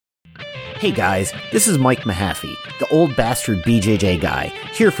Hey guys, this is Mike Mahaffey, the old bastard BJJ guy,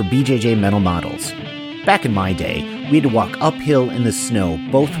 here for BJJ Mental Models. Back in my day, we had to walk uphill in the snow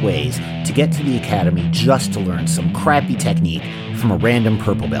both ways to get to the academy just to learn some crappy technique from a random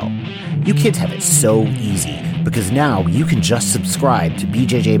purple belt. You kids have it so easy because now you can just subscribe to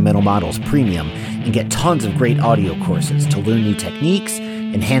BJJ Mental Models Premium and get tons of great audio courses to learn new techniques,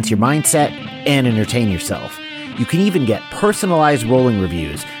 enhance your mindset, and entertain yourself. You can even get personalized rolling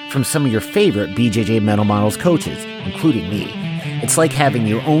reviews from some of your favorite BJJ Mental Models coaches, including me. It's like having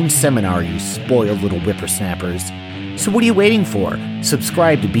your own seminar, you spoiled little whippersnappers. So what are you waiting for?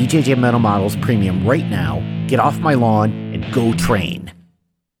 Subscribe to BJJ Mental Models Premium right now, get off my lawn, and go train.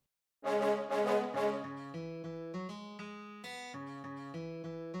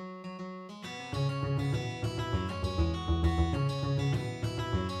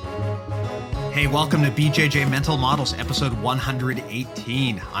 Hey, welcome to BJJ Mental Models, episode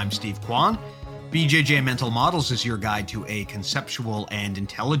 118. I'm Steve Kwan. BJJ Mental Models is your guide to a conceptual and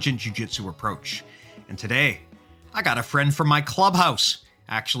intelligent jiu-jitsu approach. And today, I got a friend from my clubhouse.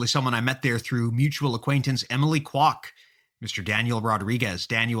 Actually, someone I met there through mutual acquaintance Emily Kwok, Mr. Daniel Rodriguez.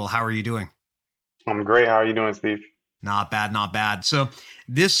 Daniel, how are you doing? I'm great. How are you doing, Steve? Not bad, not bad. So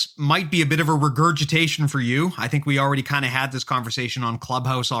this might be a bit of a regurgitation for you. I think we already kind of had this conversation on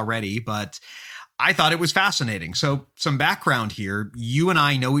Clubhouse already, but I thought it was fascinating. So some background here. You and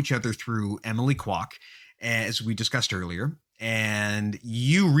I know each other through Emily Kwok, as we discussed earlier. And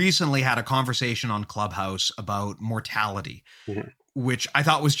you recently had a conversation on Clubhouse about mortality, which I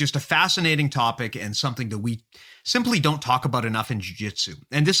thought was just a fascinating topic and something that we simply don't talk about enough in jiu-jitsu.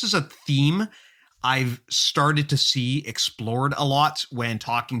 And this is a theme I've started to see explored a lot when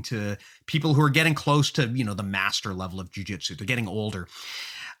talking to people who are getting close to, the master level of jiu-jitsu. They're getting older.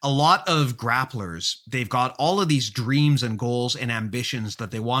 A lot of grapplers, they've got all of these dreams and goals and ambitions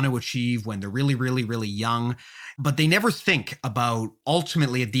that they want to achieve when they're really, really, really young, but they never think about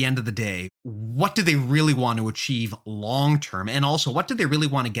ultimately at the end of the day, what do they really want to achieve long term? And also, what do they really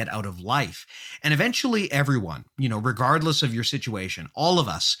want to get out of life? And eventually everyone, regardless of your situation, all of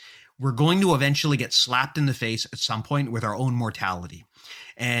us, we're going to eventually get slapped in the face at some point with our own mortality.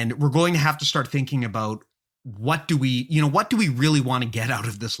 And we're going to have to start thinking about what do we really want to get out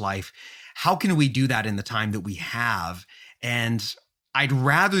of this life? How can we do that in the time that we have? And I'd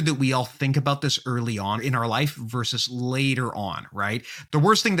rather that we all think about this early on in our life versus later on, right? The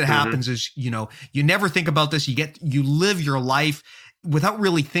worst thing that happens is, you never think about this. You live your life without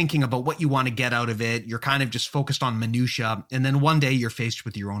really thinking about what you want to get out of it. You're kind of just focused on minutia. And then one day you're faced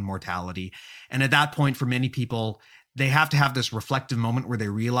with your own mortality. And at that point, for many people, they have to have this reflective moment where they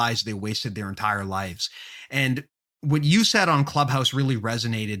realize they wasted their entire lives. And what you said on Clubhouse really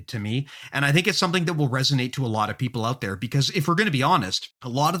resonated to me. And I think it's something that will resonate to a lot of people out there, because if we're going to be honest, a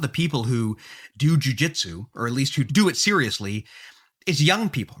lot of the people who do jiu-jitsu, or at least who do it seriously, is young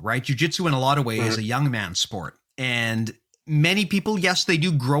people, right? Jiu-jitsu in a lot of ways is a young man's sport. And many people, yes, they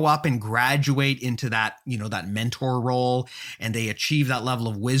do grow up and graduate into that, that mentor role, and they achieve that level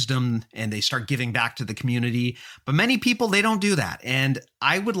of wisdom and they start giving back to the community. But many people, they don't do that. And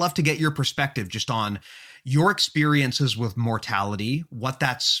I would love to get your perspective just on your experiences with mortality, what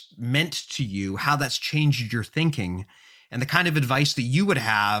that's meant to you, how that's changed your thinking, and the kind of advice that you would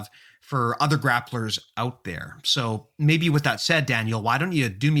have for other grapplers out there. So maybe with that said, Daniel, why don't you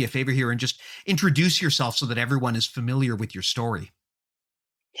do me a favor here and just introduce yourself so that everyone is familiar with your story?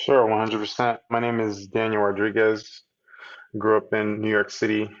 Sure, 100%. My name is Daniel Rodriguez. Grew up in New York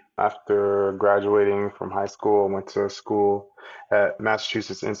City. After graduating from high school, I went to school at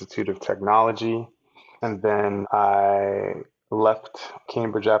Massachusetts Institute of Technology. And then I left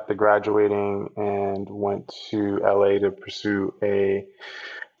Cambridge after graduating and went to LA to pursue a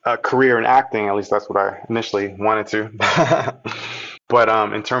career in acting. At least that's what I initially wanted to.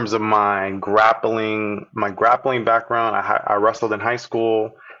 But in terms of my grappling background, I wrestled in high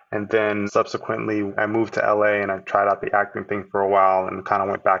school, and then subsequently I moved to LA and I tried out the acting thing for a while and kind of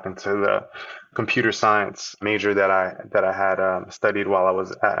went back into the computer science major that I had studied while I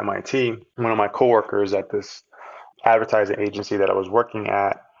was at MIT. One of my coworkers at this advertising agency that I was working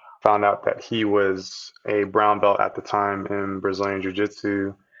at found out that he was a brown belt at the time in Brazilian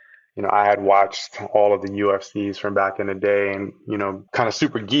Jiu-Jitsu. I had watched all of the UFCs from back in the day and, kind of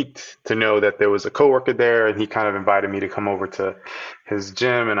super geeked to know that there was a coworker there, and he kind of invited me to come over to his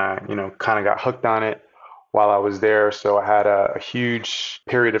gym, and I, kind of got hooked on it while I was there. So I had a huge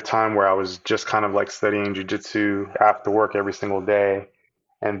period of time where I was just kind of like studying jiu-jitsu after work every single day.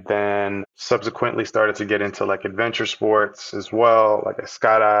 And then subsequently started to get into like adventure sports as well. Like I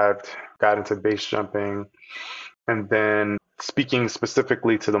skydived, got into base jumping. And then speaking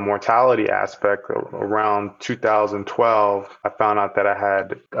specifically to the mortality aspect, around 2012, I found out that I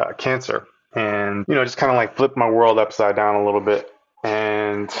had cancer, and just kind of like flipped my world upside down a little bit.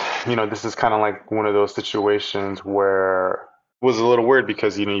 And this is kind of like one of those situations where it was a little weird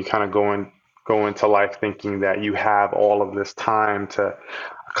because you kind of go into life thinking that you have all of this time to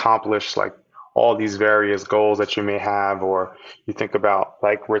accomplish like all these various goals that you may have, or you think about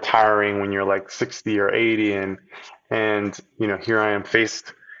like retiring when you're like 60 or 80, and here I am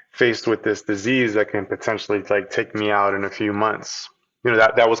faced with this disease that can potentially like take me out in a few months.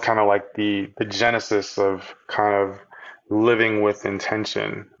 That was kind of like the genesis of kind of living with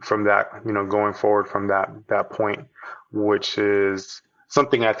intention from that, going forward from that point, which is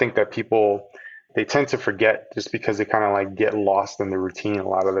something I think that people, they tend to forget just because they kind of like get lost in the routine a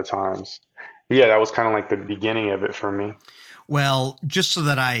lot of the times. Yeah, that was kind of like the beginning of it for me. Well, just so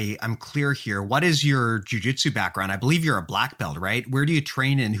that I'm clear here, what is your jiu-jitsu background? I believe you're a black belt, right? Where do you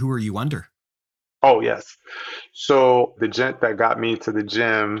train and who are you under? Oh, yes. So the gent that got me to the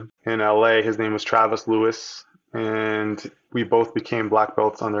gym in LA, his name was Travis Lewis, and we both became black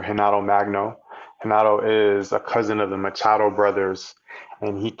belts under Renato Magno. Renato is a cousin of the Machado brothers,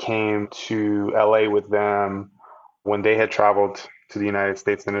 and he came to LA with them when they had traveled to the United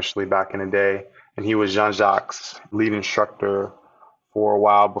States initially back in the day. And he was Jean-Jacques' lead instructor for a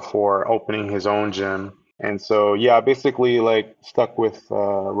while before opening his own gym. And so, yeah, I basically like stuck with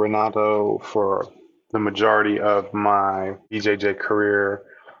Renato for the majority of my BJJ career.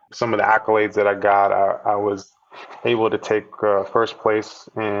 Some of the accolades that I got, I was able to take first place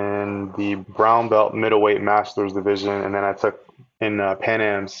in the brown belt middleweight masters division, and then I took in Pan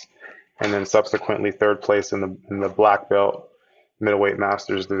Am's, and then subsequently third place in the black belt middleweight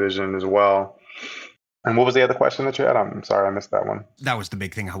masters division as well. And what was the other question that you had? I'm sorry, I missed that one. That was the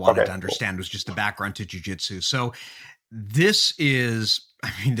big thing I wanted to understand, was just the background to jiu-jitsu. So this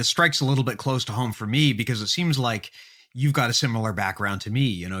strikes a little bit close to home for me because it seems like you've got a similar background to me.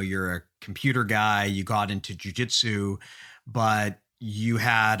 You're a computer guy, you got into jiu-jitsu, but you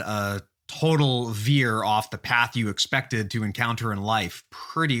had a total veer off the path you expected to encounter in life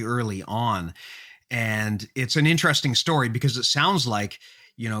pretty early on. And it's an interesting story because it sounds like,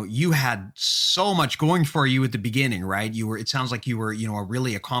 you had so much going for you at the beginning, right? It sounds like you were, a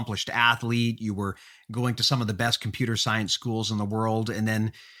really accomplished athlete. You were going to some of the best computer science schools in the world. And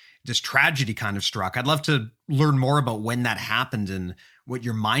then this tragedy kind of struck. I'd love to learn more about when that happened and what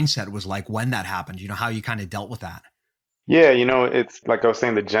your mindset was like when that happened, how you kind of dealt with that. Yeah, it's like I was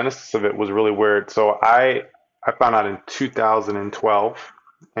saying, the genesis of it was really weird. So I found out in 2012,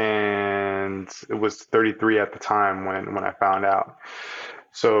 and it was 33 at the time when I found out.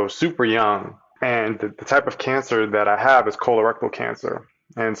 So super young. And the type of cancer that I have is colorectal cancer.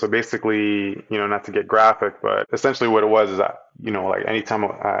 And so basically, not to get graphic, but essentially what it was is that, like anytime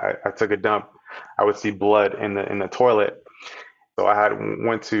I took a dump, I would see blood in the toilet. So I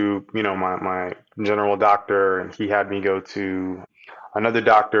went to, my general doctor, and he had me go to another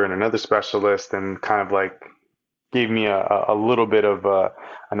doctor and another specialist, and kind of like gave me a little bit of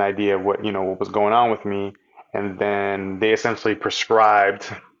an idea of what was going on with me. And then they essentially prescribed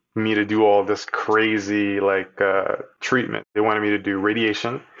me to do all this crazy treatment. They wanted me to do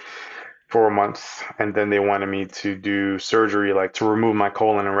radiation for months, and then they wanted me to do surgery, like to remove my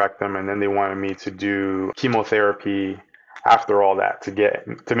colon and rectum, and then they wanted me to do chemotherapy after all that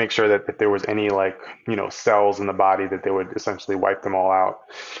to make sure that if there was any cells in the body, that they would essentially wipe them all out.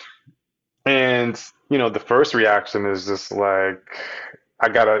 And the first reaction is just like, I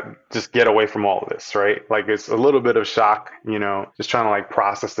gotta just get away from all of this, right? Like, it's a little bit of shock, just trying to like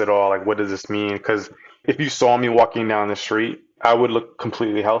process it all. Like, what does this mean? Because if you saw me walking down the street, I would look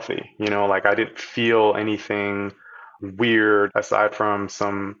completely healthy. Like I didn't feel anything weird aside from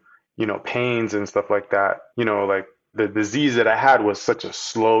some, pains and stuff like that. Like the disease that I had was such a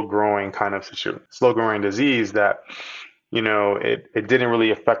slow growing disease that, it didn't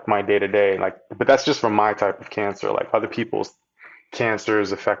really affect my day to day. Like, but that's just from my type of cancer. Like other people's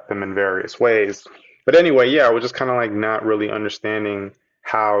cancers affect them in various ways. But anyway, yeah, I was just kind of like not really understanding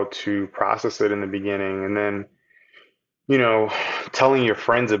how to process it in the beginning. And then, telling your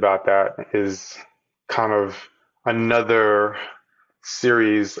friends about that is kind of another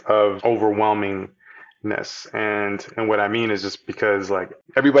series of overwhelmingness. And what I mean is just because like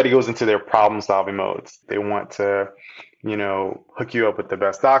everybody goes into their problem solving modes. They want to hook you up with the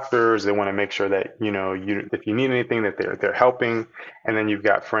best doctors. They want to make sure that, if you need anything, that they're helping. And then you've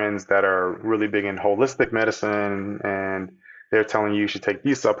got friends that are really big in holistic medicine, and they're telling you should take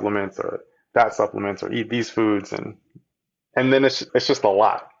these supplements or that supplements or eat these foods. And and then it's just a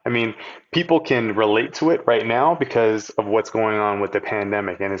lot. I mean, people can relate to it right now because of what's going on with the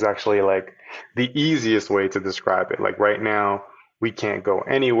pandemic, and it's actually like the easiest way to describe it. Like right now, we can't go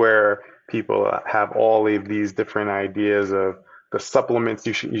anywhere. People have all of these different ideas of the supplements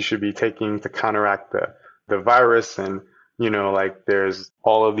you should be taking to counteract the virus, and like there's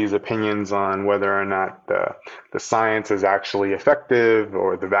all of these opinions on whether or not the science is actually effective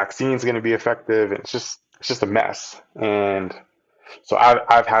or the vaccine is going to be effective. It's just a mess. And so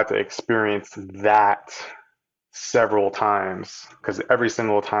I've had to experience that several times because every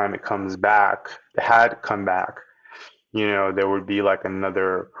single time it had come back, there would be like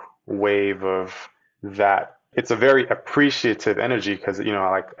another wave of that. It's a very appreciative energy because,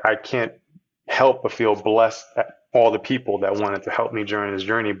 like I can't help but feel blessed at all the people that wanted to help me during this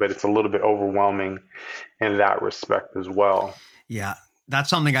journey, but it's a little bit overwhelming in that respect as well. Yeah, that's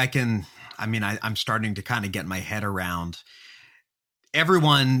something I'm starting to kind of get my head around.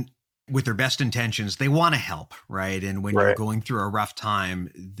 Everyone with their best intentions, they want to help, right? And when you're Right. going through a rough time,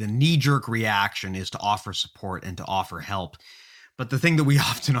 the knee jerk reaction is to offer support and to offer help. But the thing that we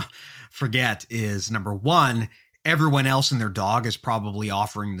often forget is number one, everyone else and their dog is probably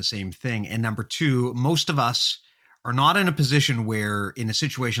offering the same thing. And number two, most of us are not in a position where in a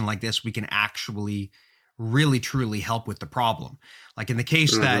situation like this, we can actually really truly help with the problem. Like in the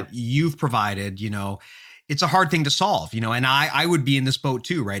case Hmm. that you've provided, it's a hard thing to solve, and I would be in this boat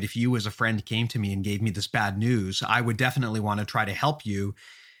too, right? If you as a friend came to me and gave me this bad news, I would definitely want to try to help you.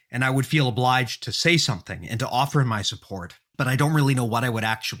 And I would feel obliged to say something and to offer my support. But I don't really know what I would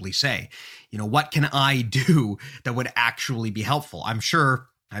actually say. What can I do that would actually be helpful? I'm sure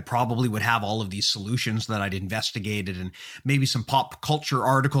I probably would have all of these solutions that I'd investigated and maybe some pop culture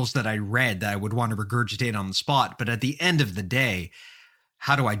articles that I read that I would want to regurgitate on the spot. But at the end of the day,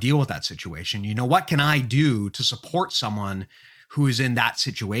 how do I deal with that situation? What can I do to support someone who is in that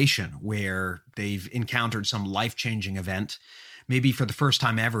situation where they've encountered some life-changing event? Maybe for the first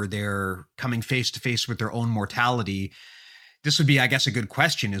time ever, they're coming face to face with their own mortality. This would be, I guess, a good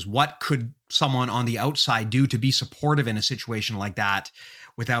question is what could someone on the outside do to be supportive in a situation like that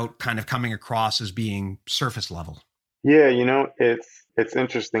without kind of coming across as being surface level? Yeah, it's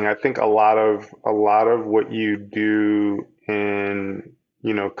interesting. I think a lot of what you do in,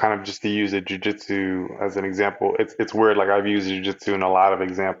 kind of just to use a jujitsu as an example, it's weird. Like I've used jujitsu in a lot of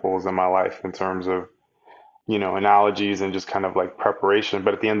examples in my life in terms of, analogies and just kind of like preparation.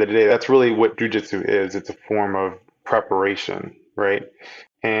 But at the end of the day, that's really what jujitsu is. It's a form of preparation, right?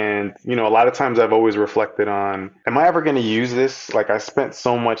 And, a lot of times I've always reflected on, am I ever going to use this? Like I spent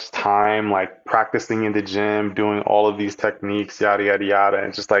so much time like practicing in the gym, doing all of these techniques, yada, yada, yada. And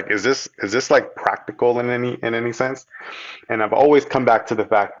it's just like, is this like practical in any sense? And I've always come back to the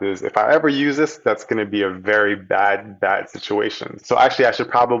fact is if I ever use this, that's going to be a very bad, bad situation. So actually, I should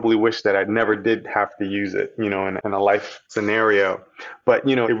probably wish that I never did have to use it, in a life scenario. But,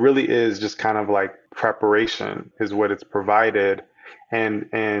 it really is just kind of like preparation is what it's provided.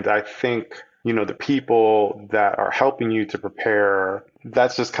 And I think, the people that are helping you to prepare,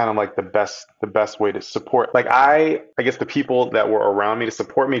 that's just kind of like the best way to support. Like I guess the people that were around me to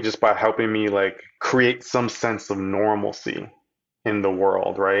support me just by helping me like create some sense of normalcy in the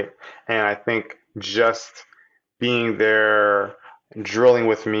world, right? And I think just being there, drilling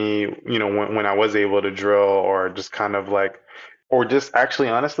with me, when I was able to drill, or just kind of like, or just actually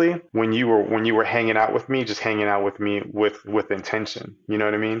honestly, when you were hanging out with me, just hanging out with me with intention. You know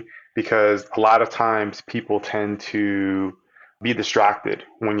what I mean? Because a lot of times people tend to be distracted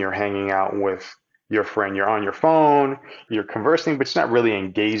when you're hanging out with your friend. You're on your phone, you're conversing, but you're not really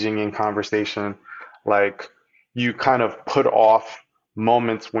engaging in conversation. Like you kind of put off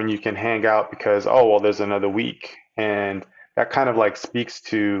moments when you can hang out because, oh, well, there's another week. And that kind of like speaks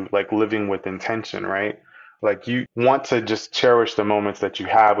to like living with intention, right? Like you want to just cherish the moments that you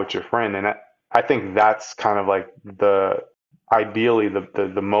have with your friend. And I think that's kind of like ideally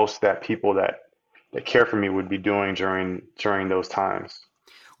the most that people that care for me would be doing during those times.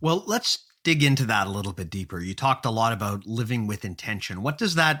 Well, let's dig into that a little bit deeper. You talked a lot about living with intention. What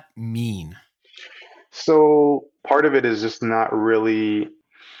does that mean? So part of it is just not really,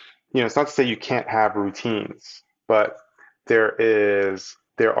 it's not to say you can't have routines, but there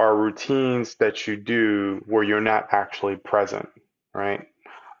are routines that you do where you're not actually present, right?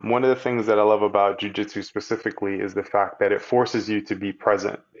 One of the things that I love about jujitsu specifically is the fact that it forces you to be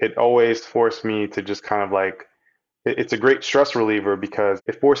present. It always forced me to just kind of like it's a great stress reliever because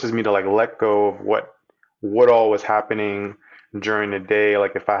it forces me to like let go of what all was happening during the day.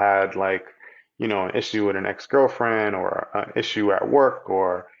 Like if I had like, an issue with an ex-girlfriend or an issue at work,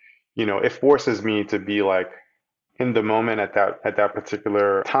 or, it forces me to be like in the moment at that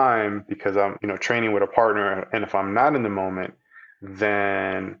particular time because I'm, training with a partner. And if I'm not in the moment,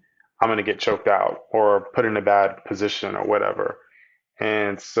 then I'm going to get choked out or put in a bad position or whatever.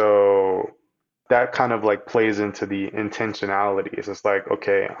 And so that kind of like plays into the intentionality. It's just like,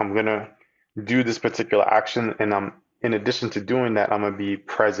 okay, I'm going to do this particular action. And in addition to doing that, I'm going to be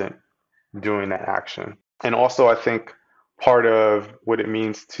present doing that action. And also, I think part of what it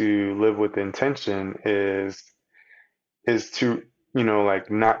means to live with intention is to,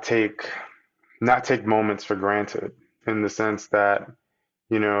 like not take moments for granted in the sense that,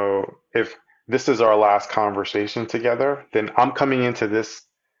 if this is our last conversation together, then I'm coming into this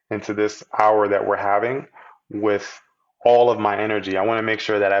hour that we're having with all of my energy. I want to make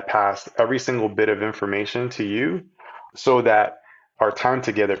sure that I pass every single bit of information to you so that our time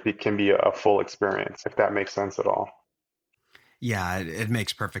together can be a full experience, if that makes sense at all. Yeah, it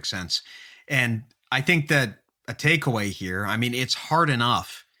makes perfect sense. And I think that a takeaway here, I mean, it's hard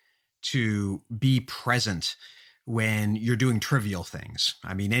enough to be present when you're doing trivial things.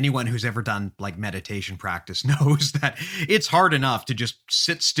 I mean, anyone who's ever done like meditation practice knows that it's hard enough to just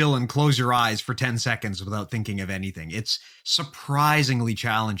sit still and close your eyes for 10 seconds without thinking of anything. It's surprisingly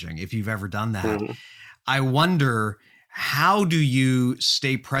challenging if you've ever done that. Mm-hmm. I wonder, how do you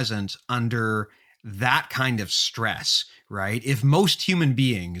stay present under that kind of stress, right? If most human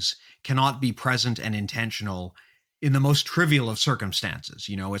beings cannot be present and intentional in the most trivial of circumstances,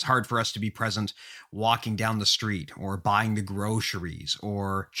 it's hard for us to be present walking down the street or buying the groceries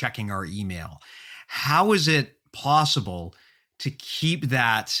or checking our email. How is it possible to keep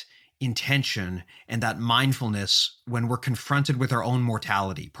that intention and that mindfulness when we're confronted with our own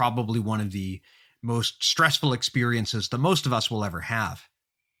mortality? Probably one of the most stressful experiences that most of us will ever have.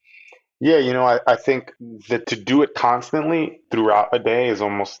 Yeah, I think that to do it constantly throughout a day is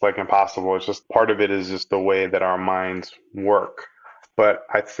almost like impossible. It's just part of it is just the way that our minds work. But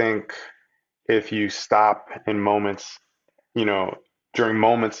I think if you stop in moments, during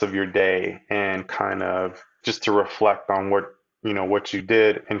moments of your day and kind of just to reflect on what you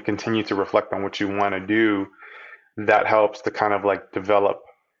did and continue to reflect on what you want to do, that helps to kind of like develop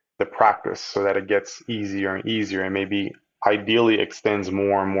the practice so that it gets easier and easier and maybe ideally extends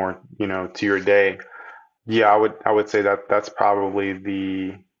more and more, to your day. Yeah, I would say that that's probably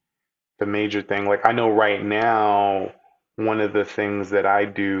the major thing. Like I know right now, one of the things that I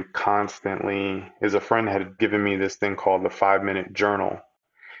do constantly is a friend had given me this thing called the 5-minute journal.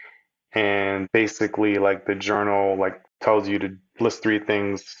 And basically like the journal like tells you to list 3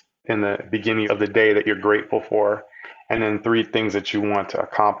 things in the beginning of the day that you're grateful for, and then 3 things that you want to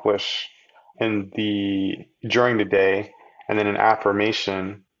accomplish during the day, and then an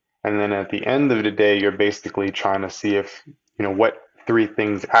affirmation. And then at the end of the day, you're basically trying to see if, what 3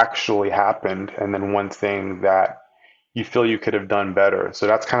 things actually happened, and then 1 thing that you feel you could have done better. So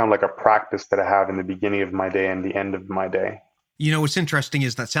that's kind of like a practice that I have in the beginning of my day and the end of my day. What's interesting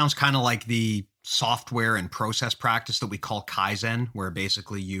is that sounds kind of like the software and process practice that we call Kaizen, where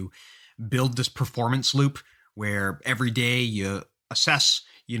basically you build this performance loop where every day you assess,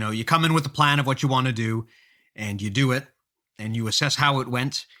 you come in with a plan of what you want to do and you do it and you assess how it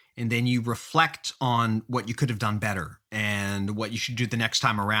went. And then you reflect on what you could have done better and what you should do the next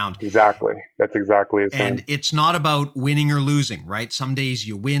time around. Exactly. That's exactly the same. And it's not about winning or losing, right? Some days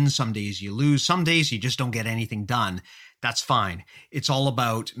you win, some days you lose, some days you just don't get anything done. That's fine. It's all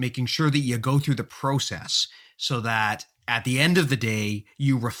about making sure that you go through the process so that at the end of the day,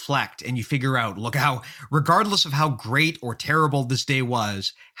 you reflect and you figure out, look, regardless of how great or terrible this day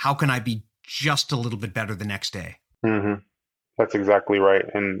was, how can I be just a little bit better the next day? Mm-hmm. That's exactly right.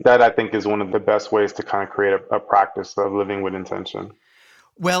 And that I think is one of the best ways to kind of create a practice of living with intention.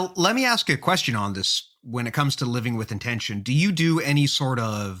 Well, let me ask you a question on this. When it comes to living with intention, do you do any sort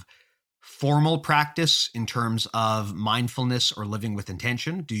of formal practice in terms of mindfulness or living with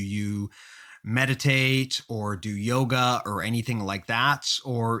intention? Do you meditate or do yoga or anything like that?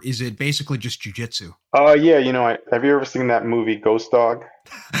 Or is it basically just jujitsu? Yeah, have you ever seen that movie Ghost Dog?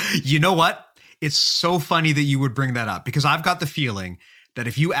 You know what? It's so funny that you would bring that up because I've got the feeling that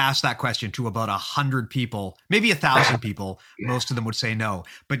if you ask that question to about 100 people, maybe 1,000 people, most of them would say no.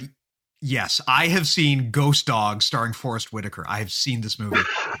 But yes, I have seen Ghost Dog starring Forrest Whitaker. I have seen this movie.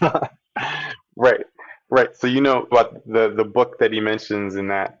 Right. So you know about the book that he mentions in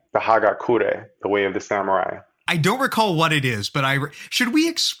that, the Hagakure, The Way of the Samurai. I don't recall what it is, but should we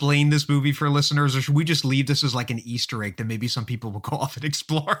explain this movie for listeners, or should we just leave this as like an Easter egg that maybe some people will go off and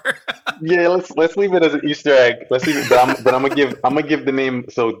explore? Yeah, let's leave it as an Easter egg. Let's leave it, but I'm gonna give the name.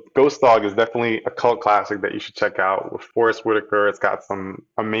 So Ghost Dog is definitely a cult classic that you should check out with Forrest Whitaker. It's got some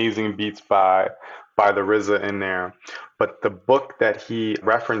amazing beats by by the RZA in there. But the book that he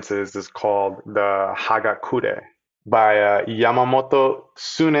references is called the Hagakure by Yamamoto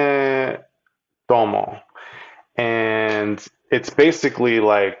Tsunetomo. And it's basically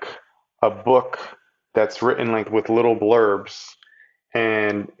like a book that's written like with little blurbs,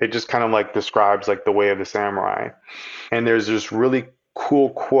 and it just kind of like describes like the way of the samurai. And there's this really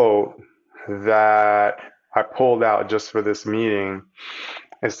cool quote that I pulled out just for this meeting.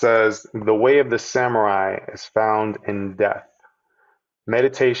 It says, "The way of the samurai is found in death.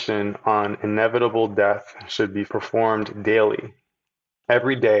 Meditation on inevitable death should be performed daily.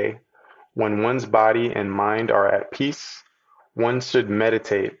 Every day, when one's body and mind are at peace, one should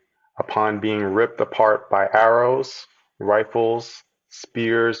meditate upon being ripped apart by arrows, rifles,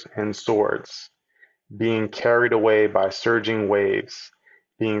 spears, and swords, being carried away by surging waves,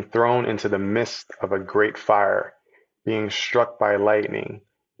 being thrown into the midst of a great fire, being struck by lightning,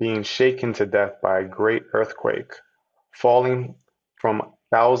 being shaken to death by a great earthquake, falling from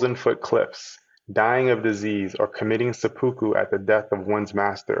 1,000-foot cliffs, dying of disease, or committing seppuku at the death of one's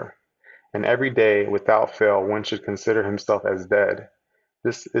master. And every day, without fail, one should consider himself as dead.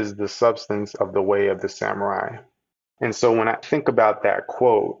 This is the substance of the way of the samurai." And so when I think about that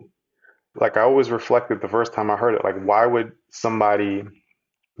quote, like I always reflected the first time I heard it, like why would somebody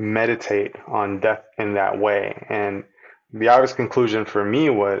meditate on death in that way? And the obvious conclusion for me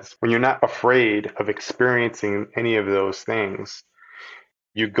was when you're not afraid of experiencing any of those things,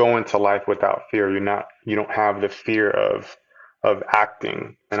 you go into life without fear. You don't have the fear of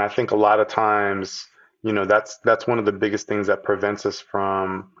acting. And I think a lot of times, that's one of the biggest things that prevents us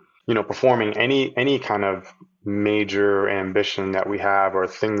from, performing any kind of major ambition that we have or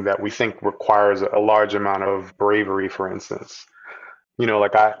thing that we think requires a large amount of bravery, for instance.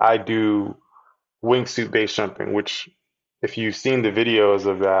 Like I do wingsuit base jumping, which if you've seen the videos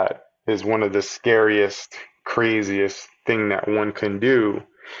of that is one of the scariest, craziest thing that one can do.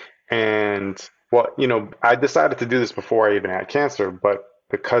 And well, I decided to do this before I even had cancer, but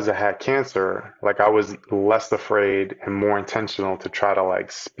because I had cancer, like I was less afraid and more intentional to try to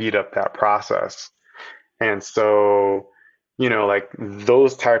like speed up that process. And so, like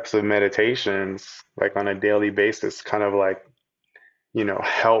those types of meditations, like on a daily basis, kind of like,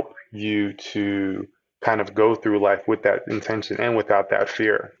 help you to kind of go through life with that intention and without that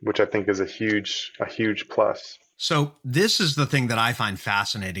fear, which I think is a huge plus. So this is the thing that I find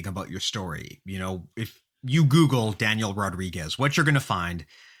fascinating about your story. If you Google Daniel Rodriguez, what you're going to find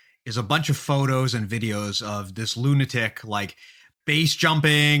is a bunch of photos and videos of this lunatic like base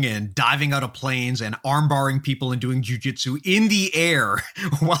jumping and diving out of planes and armbarring people and doing jujitsu in the air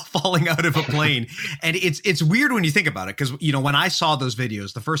while falling out of a plane. And it's weird when you think about it, because, when I saw those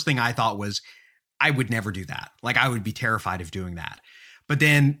videos, the first thing I thought was, I would never do that. Like I would be terrified of doing that. But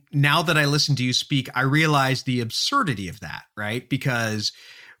then now that I listen to you speak, I realize the absurdity of that, right? Because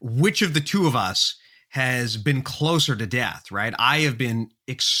which of the two of us has been closer to death, right? I have been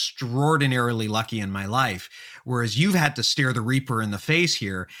extraordinarily lucky in my life, whereas you've had to stare the Reaper in the face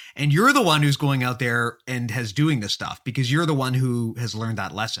here. And you're the one who's going out there and has doing this stuff because you're the one who has learned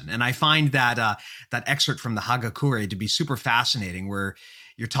that lesson. And I find that that excerpt from the Hagakure to be super fascinating, where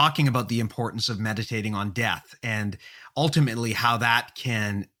you're talking about the importance of meditating on death and ultimately how that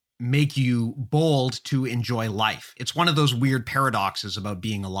can make you bold to enjoy life. It's one of those weird paradoxes about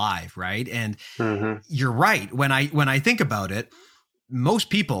being alive, right? And You're right. When I think about it,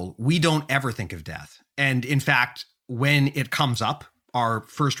 most people, we don't ever think of death. And in fact, when it comes up, our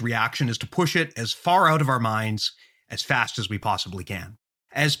first reaction is to push it as far out of our minds as fast as we possibly can.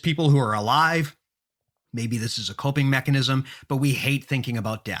 As people who are alive, maybe this is a coping mechanism, but we hate thinking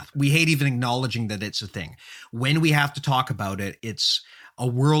about death. We hate even acknowledging that it's a thing. When we have to talk about it, it's a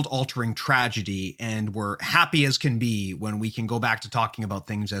world-altering tragedy, and we're happy as can be when we can go back to talking about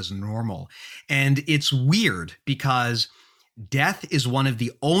things as normal. And it's weird because death is one of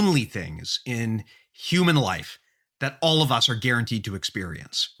the only things in human life that all of us are guaranteed to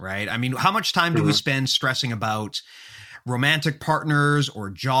experience, right? I mean, how much time do we spend stressing about romantic partners or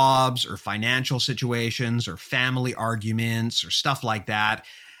jobs or financial situations or family arguments or stuff like that?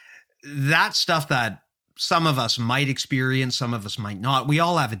 That's stuff that some of us might experience, some of us might not. We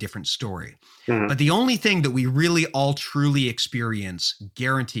all have a different story. But the only thing that we really all truly experience,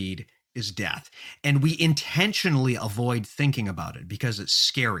 guaranteed, is death. And we intentionally avoid thinking about it because it's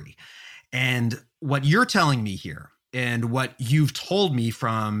scary. And what you're telling me here, and what you've told me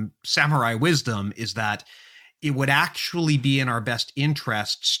from samurai wisdom, is that it would actually be in our best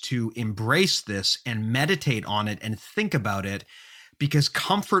interests to embrace this and meditate on it and think about it, because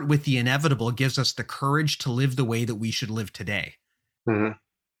comfort with the inevitable gives us the courage to live the way that we should live today.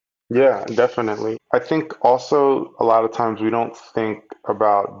 Yeah, definitely. I think also a lot of times we don't think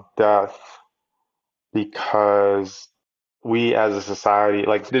about death because we as a society,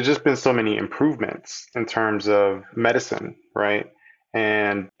 like there's just been so many improvements in terms of medicine, right?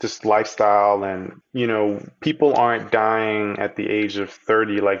 And just lifestyle and, people aren't dying at the age of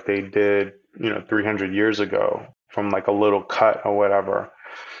 30 like they did, 300 years ago from like a little cut or whatever.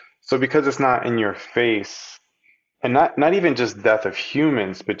 So because it's not in your face, and not even just death of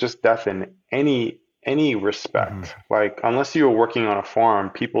humans, but just death in any Hmm. respect. Like unless you're working on a farm,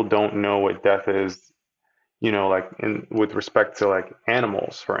 people don't know what death is, like in with respect to like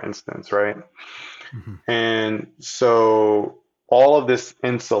animals, for instance, right? Hmm. And so all of this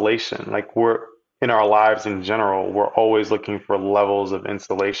insulation, like we're in our lives in general, we're always looking for levels of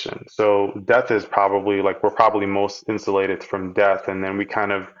insulation. So death is probably like we're probably most insulated from death, and then we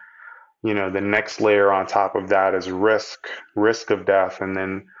kind of, the next layer on top of that is risk of death, and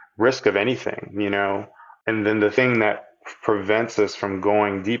then risk of anything. And then the thing that prevents us from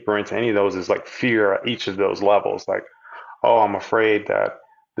going deeper into any of those is like fear at each of those levels. Like, oh, I'm afraid that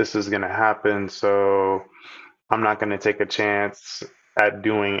this is going to happen, so I'm not going to take a chance at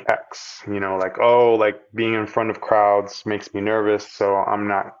doing X. Like, oh, like being in front of crowds makes me nervous, so I'm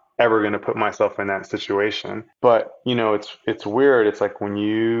not ever going to put myself in that situation. But, it's weird. It's like when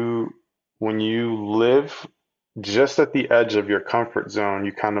you live just at the edge of your comfort zone,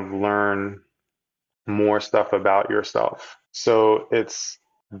 you kind of learn more stuff about yourself. So it's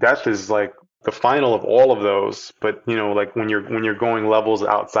death is like the final of all of those, but like when you're going levels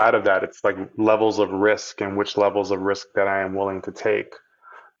outside of that, it's like levels of risk and which levels of risk that I am willing to take.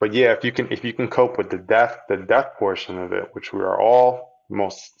 But yeah, if you can cope with the death portion of it, which we are all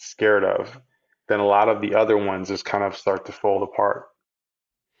most scared of, then a lot of the other ones just kind of start to fall apart.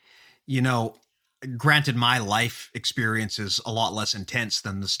 You know, granted, my life experience is a lot less intense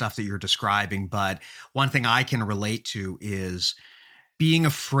than the stuff that you're describing, but one thing I can relate to is being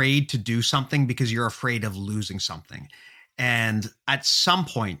afraid to do something because you're afraid of losing something. And at some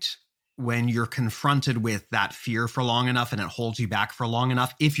point, when you're confronted with that fear for long enough and it holds you back for long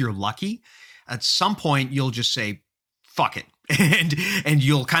enough, if you're lucky, at some point you'll just say, fuck it. And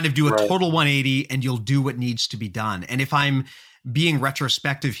you'll kind of do a Right. total 180 and you'll do what needs to be done. And if I'm being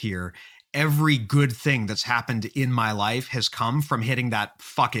retrospective here, every good thing that's happened in my life has come from hitting that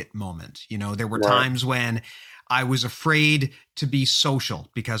fuck it moment. There were Right. times when I was afraid to be social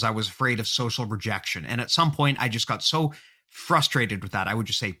because I was afraid of social rejection. And at some point, I just got so frustrated with that. I would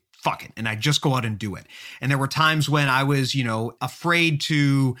just say, fuck it. And I just go out and do it. And there were times when I was, afraid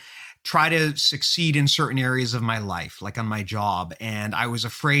to try to succeed in certain areas of my life, like on my job. And I was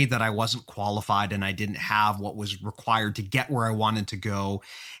afraid that I wasn't qualified and I didn't have what was required to get where I wanted to go.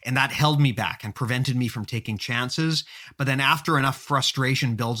 And that held me back and prevented me from taking chances. But then after enough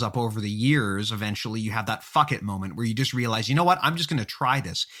frustration builds up over the years, eventually you have that fuck it moment where you just realize, you know what, I'm just going to try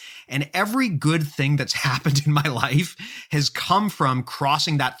this. And every good thing that's happened in my life has come from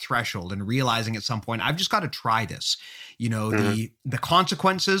crossing that threshold and realizing at some point, I've just got to try this. Mhm. The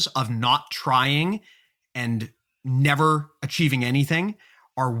consequences of not trying and never achieving anything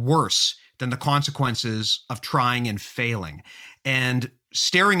are worse than the consequences of trying and failing. And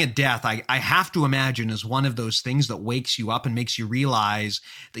staring at death, I have to imagine, is one of those things that wakes you up and makes you realize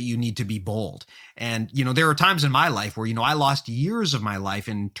that you need to be bold. And, there are times in my life where, I lost years of my life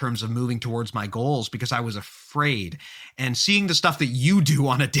in terms of moving towards my goals because I was afraid. And seeing the stuff that you do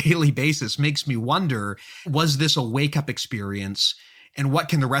on a daily basis makes me wonder, was this a wake up experience? And what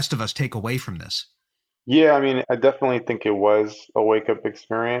can the rest of us take away from this? Yeah, I mean, I definitely think it was a wake up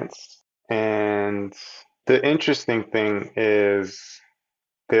experience. And the interesting thing is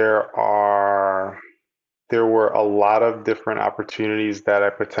there are there were a lot of different opportunities that I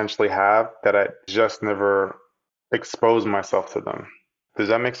potentially have that I just never exposed myself to them. Does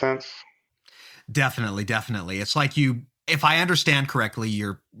that make sense? Definitely, definitely. It's like if I understand correctly,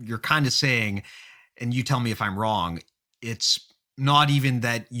 you're kind of saying, and you tell me if I'm wrong, it's not even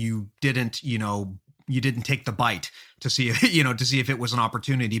that you didn't take the bite to see to see if it was an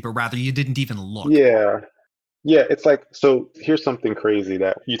opportunity, but rather you didn't even look. Yeah. Yeah, it's like, so here's something crazy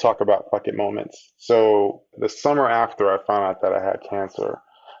that you talk about bucket moments. So the summer after I found out that I had cancer,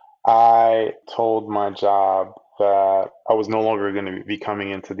 I told my job that I was no longer going to be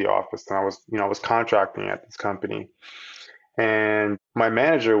coming into the office, and I was contracting at this company. And my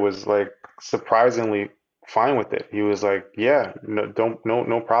manager was like surprisingly fine with it. He was like, "Yeah, no, don't,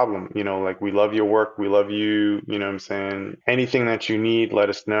 no problem. Like we love your work, we love you. You know what I'm saying? Anything that you need, let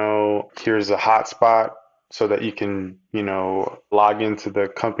us know. Here's a hotspot so that you can, log into the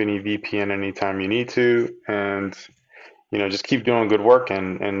company VPN anytime you need to." And just keep doing good work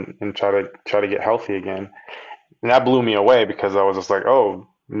and try to get healthy again. And that blew me away because I was just like, oh,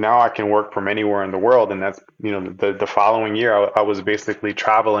 now I can work from anywhere in the world. And that's, the following year, I was basically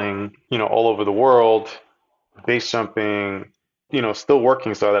traveling, all over the world, base jumping, still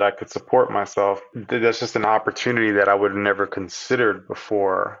working so that I could support myself. That's just an opportunity that I would have never considered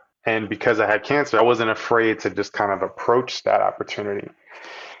before. And because I had cancer, I wasn't afraid to just kind of approach that opportunity,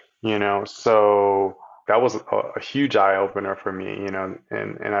 so that was a huge eye opener for me,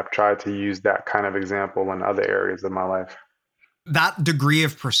 and I've tried to use that kind of example in other areas of my life. That degree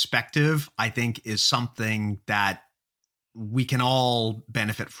of perspective, I think, is something that we can all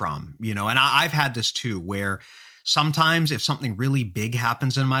benefit from, and I've had this too, where sometimes if something really big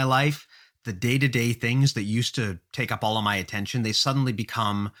happens in my life, the day-to-day things that used to take up all of my attention, they suddenly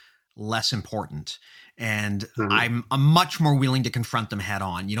become less important. And Hmm. I'm much more willing to confront them head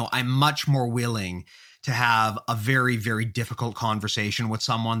on. I'm much more willing to have a very, very difficult conversation with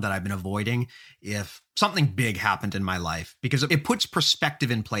someone that I've been avoiding if something big happened in my life, because it puts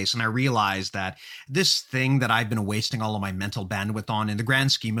perspective in place. And I realize that this thing that I've been wasting all of my mental bandwidth on, in the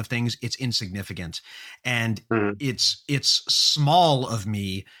grand scheme of things, it's insignificant. And Hmm. it's small of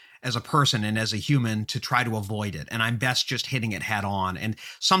me as a person and as a human to try to avoid it. And I'm best just hitting it head on. And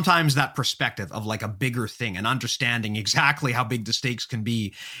sometimes that perspective of like a bigger thing and understanding exactly how big the stakes can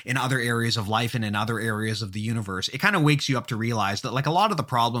be in other areas of life and in other areas of the universe, it kind of wakes you up to realize that like a lot of the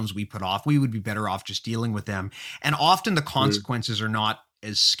problems we put off, we would be better off just dealing with them. And often the Hmm. consequences are not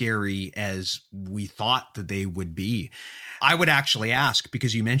as scary as we thought that they would be. I would actually ask,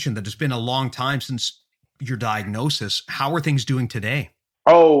 because you mentioned that it's been a long time since your diagnosis, how are things doing today?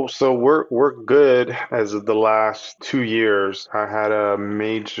 Oh, so we're good as of the last 2 years. I had a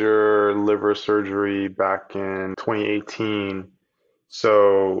major liver surgery back in 2018.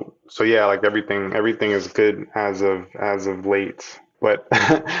 So yeah, like everything is good as of late. But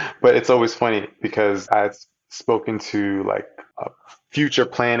but it's always funny because I've spoken to like future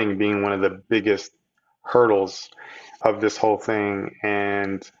planning being one of the biggest hurdles of this whole thing.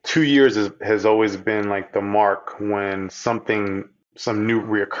 And 2 years has always been like the mark when some new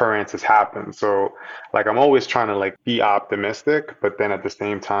reoccurrence has happened. So like I'm always trying to like be optimistic, but then at the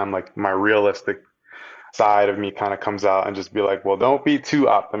same time, like my realistic side of me kind of comes out and just be like, well, don't be too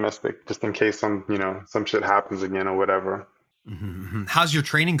optimistic just in case some shit happens again or whatever. Mm-hmm. How's your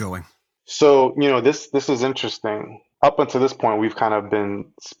training going? So, this is interesting. Up until this point, we've kind of been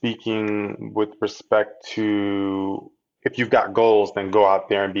speaking with respect to if you've got goals, then go out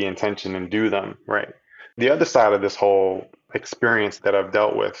there and be intention and do them, right? The other side of this whole experience that I've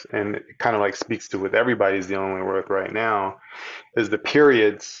dealt with, and it kind of like speaks to what everybody's dealing with right now, is the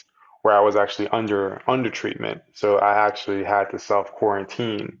periods where I was actually under treatment. So I actually had to self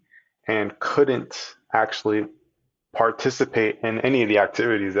quarantine and couldn't actually participate in any of the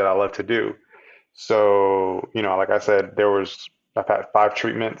activities that I love to do. So, like I said, I've had 5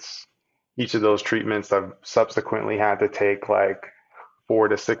 treatments. Each of those treatments, I've subsequently had to take like 4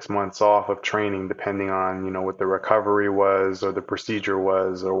 to 6 months off of training, depending on, what the recovery was or the procedure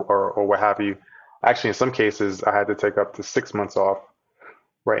was or what have you. Actually, in some cases, I had to take up to 6 months off.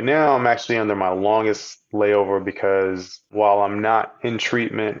 Right now, I'm actually under my longest layover because while I'm not in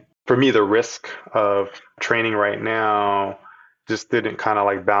treatment, for me, the risk of training right now just didn't kind of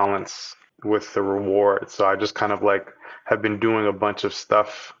like balance with the reward. So I just kind of like have been doing a bunch of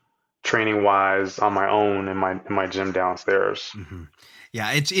stuff training wise on my own in my gym downstairs. Mm-hmm.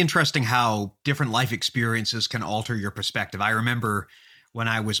 Yeah, it's interesting how different life experiences can alter your perspective. I remember when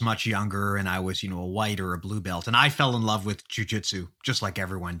I was much younger and I was, a white or a blue belt, and I fell in love with jujitsu just like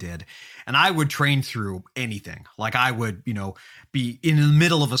everyone did. And I would train through anything. Like I would, be in the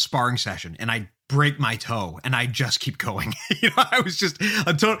middle of a sparring session and I'd break my toe and I just keep going. I was just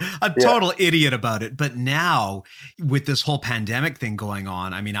a Yeah. total idiot about it. But now with this whole pandemic thing going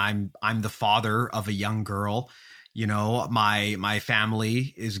on, I mean, I'm the father of a young girl. My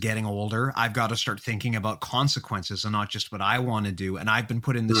family is getting older. I've got to start thinking about consequences and not just what I want to do. And I've been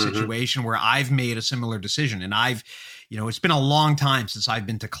put in this Hmm. situation where I've made a similar decision. And it's been a long time since I've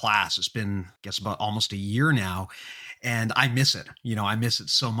been to class. It's been, I guess, about almost a year now. And I miss it. I miss it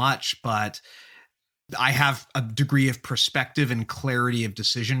so much. But I have a degree of perspective and clarity of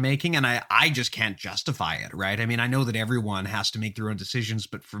decision making, and I just can't justify it, right? I mean, I know that everyone has to make their own decisions,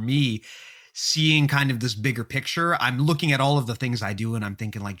 but for me, seeing kind of this bigger picture, I'm looking at all of the things I do and I'm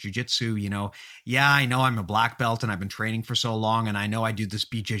thinking like jujitsu, yeah, I know I'm a black belt and I've been training for so long and I know I do this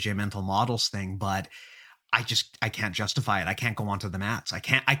BJJ mental models thing, but I can't justify it. I can't go onto the mats. I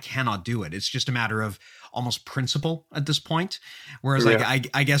cannot do it. It's just a matter of almost principle at this point. Whereas like,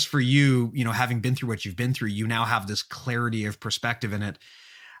 I guess for you, having been through what you've been through, you now have this clarity of perspective in it.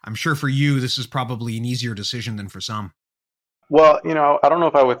 I'm sure for you, this is probably an easier decision than for some. Well, I don't know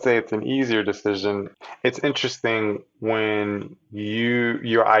if I would say it's an easier decision. It's interesting when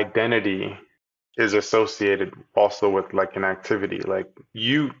your identity is associated also with like an activity. Like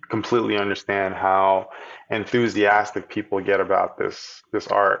you completely understand how enthusiastic people get about this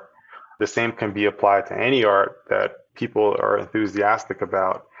art. The same can be applied to any art that people are enthusiastic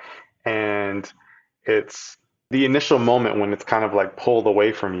about. And it's the initial moment when it's kind of like pulled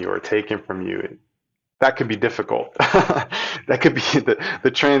away from you or taken from you. That could be difficult. That could be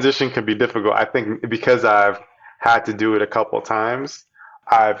the transition can be difficult. I think because I've had to do it a couple of times,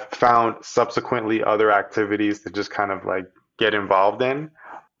 I've found subsequently other activities to just kind of like get involved in.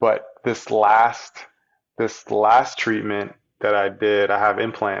 But this last treatment that I did, I have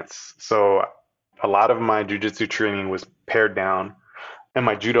implants. So a lot of my jujitsu training was pared down and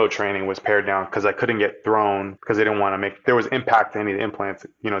my judo training was pared down because I couldn't get thrown because they didn't want to there was impact to any of the implants.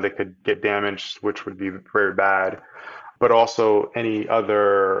 They could get damaged, which would be very bad. But also any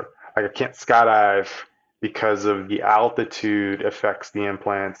other, like I can't skydive because of the altitude affects the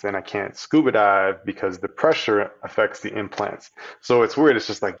implants, and I can't scuba dive because the pressure affects the implants. So it's weird. It's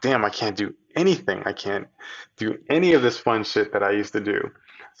just like, damn, I can't do anything. I can't do any of this fun shit that I used to do.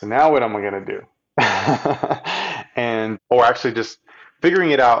 So now what am I gonna do? Or actually just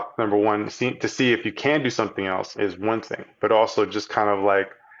figuring it out, number one, to see if you can do something else is one thing, but also just kind of like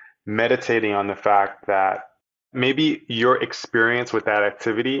meditating on the fact that maybe your experience with that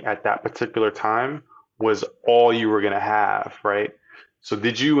activity at that particular time was all you were going to have, right? So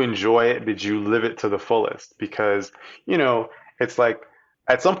did you enjoy it? Did you live it to the fullest? Because, it's like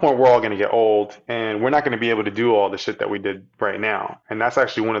at some point we're all going to get old and we're not going to be able to do all the shit that we did right now. And that's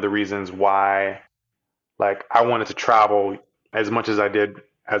actually one of the reasons why, like, I wanted to travel as much as I did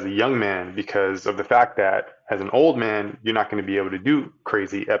as a young man, because of the fact that as an old man, you're not going to be able to do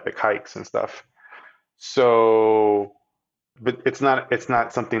crazy epic hikes and stuff. So, but it's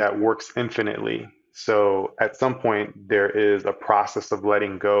not something that works infinitely. So at some point there is a process of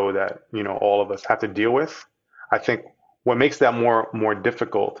letting go that, all of us have to deal with. I think what makes that more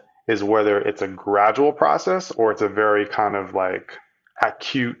difficult is whether it's a gradual process or it's a very kind of like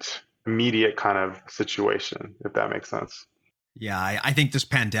acute, immediate kind of situation, if that makes sense. Yeah, I think this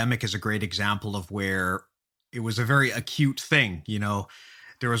pandemic is a great example of where it was a very acute thing.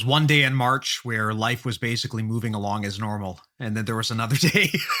 There was one day in March where life was basically moving along as normal. And then there was another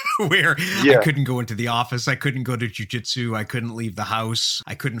day where I couldn't go into the office. I couldn't go to jujitsu. I couldn't leave the house.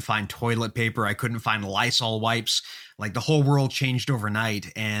 I couldn't find toilet paper. I couldn't find Lysol wipes. Like the whole world changed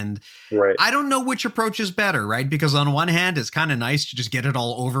overnight. And right. I don't know which approach is better, right? Because on one hand, it's kind of nice to just get it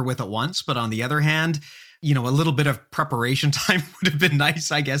all over with at once. But on the other hand, a little bit of preparation time would have been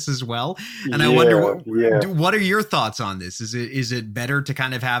nice, I guess, as well. And I wonder, what are your thoughts on this? Is it better to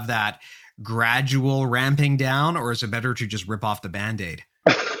kind of have that gradual ramping down, or is it better to just rip off the Band-Aid?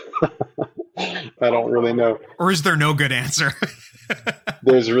 I don't really know. Or is there no good answer?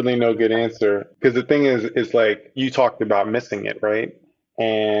 There's really no good answer. Because the thing is like you talked about missing it, right?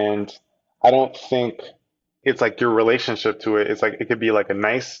 And I don't think it's like your relationship to it. It's like it could be like a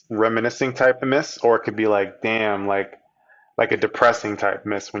nice reminiscing type of miss, or it could be like, damn, like a depressing type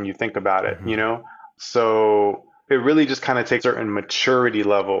miss when you think about it, So it really just kind of takes a certain maturity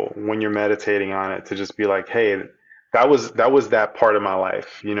level when you're meditating on it to just be like, hey, that was that part of my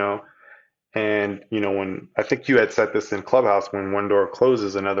life, And when I think you had said this in Clubhouse, when one door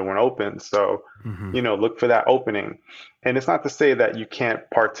closes, another one opens. So, look for that opening. And it's not to say that you can't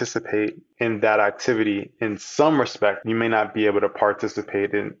participate in that activity in some respect. You may not be able to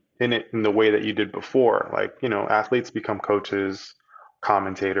participate in it in the way that you did before. Like, athletes become coaches,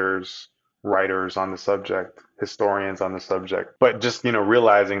 commentators, writers on the subject, historians on the subject. But just,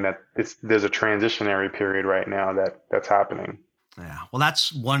 realizing that there's a transitionary period right now that's happening. Yeah. Well,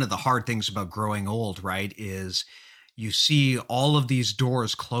 that's one of the hard things about growing old, right? Is you see all of these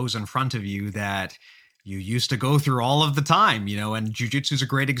doors close in front of you that you used to go through all of the time, and jiu-jitsu is a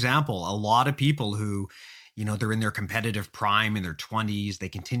great example. A lot of people who, they're in their competitive prime in their 20s, they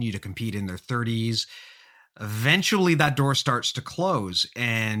continue to compete in their 30s. Eventually that door starts to close.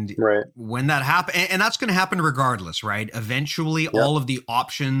 And right. When that happens, and that's going to happen regardless, right? Eventually, all of the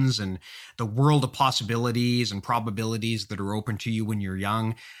options and the world of possibilities and probabilities that are open to you when you're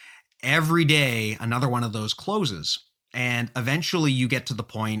young, every day, another one of those closes. And eventually you get to the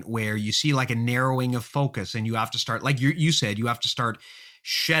point where you see like a narrowing of focus, and you have to start, like you said, you have to start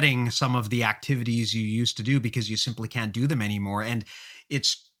shedding some of the activities you used to do because you simply can't do them anymore. And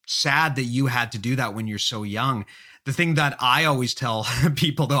it's sad that you had to do that when you're so young. The thing that I always tell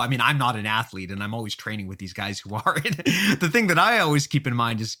people, though, I mean, I'm not an athlete and I'm always training with these guys who are. The thing that I always keep in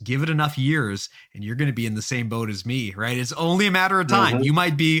mind is give it enough years and you're going to be in the same boat as me, right? It's only a matter of time. Mm-hmm. You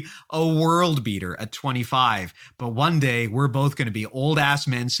might be a world beater at 25, but one day we're both going to be old ass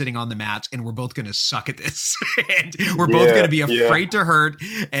men sitting on the mats and we're both going to suck at this. And we're both going to be afraid to hurt.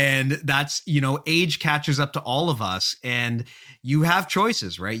 And that's, age catches up to all of us. And you have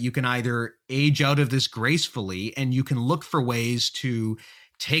choices, right? You can either age out of this gracefully and you can look for ways to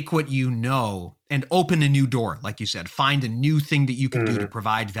take what you know and open a new door, like you said, find a new thing that you can do to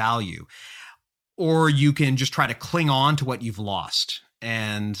provide value. Or you can just try to cling on to what you've lost.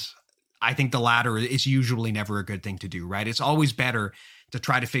 And I think the latter is usually never a good thing to do, right? It's always better to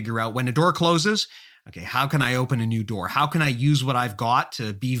try to figure out when a door closes, okay, how can I open a new door? How can I use what I've got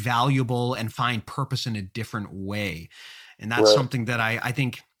to be valuable and find purpose in a different way? And that's something that I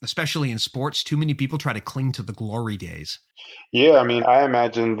think, especially in sports, too many people try to cling to the glory days. Yeah, I mean, I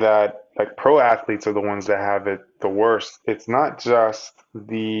imagine that like pro athletes are the ones that have it the worst. It's not just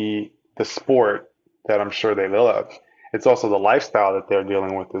the sport that I'm sure they love. It's also the lifestyle that they're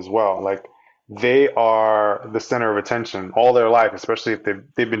dealing with as well. Like they are the center of attention all their life, especially if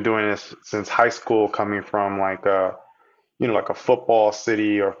they've been doing this since high school, coming from like a like a football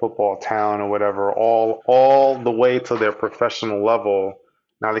city or football town or whatever, all the way to their professional level.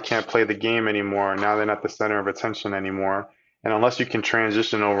 Now they can't play the game anymore. Now they're not the center of attention anymore. And unless you can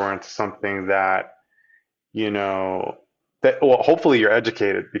transition over into something that, well, hopefully you're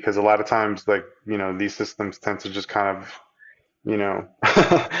educated, because a lot of times, like, these systems tend to just kind of,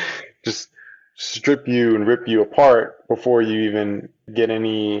 just strip you and rip you apart before you even get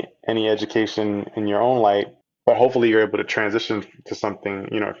any education in your own light. But hopefully you're able to transition to something,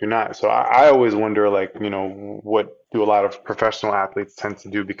 if you're not. So I always wonder, like, what do a lot of professional athletes tend to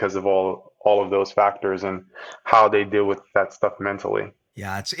do because of all of those factors and how they deal with that stuff mentally.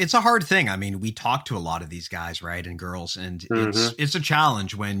 Yeah, it's a hard thing. I mean, we talk to a lot of these guys, right, and girls, and it's a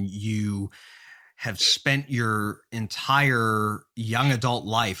challenge when you have spent your entire young adult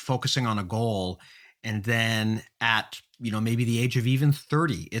life focusing on a goal, and then at maybe the age of even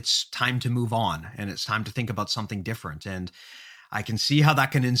 30, it's time to move on and it's time to think about something different. And I can see how that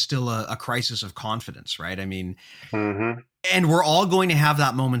can instill a crisis of confidence, right? I mean, and we're all going to have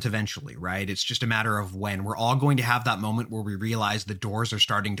that moment eventually, right? It's just a matter of when. We're all going to have that moment where we realize the doors are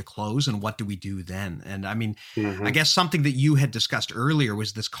starting to close, and what do we do then? And I mean, I guess something that you had discussed earlier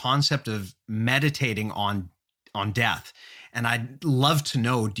was this concept of meditating on death. And I'd love to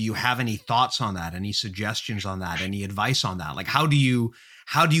know, do you have any thoughts on that? Any suggestions on that? Any advice on that? Like, how do you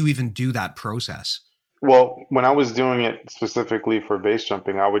even do that process? Well, when I was doing it specifically for base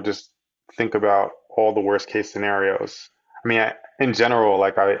jumping, I would just think about all the worst case scenarios. I mean, in general,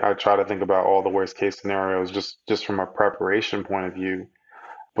 like I try to think about all the worst case scenarios just from a preparation point of view.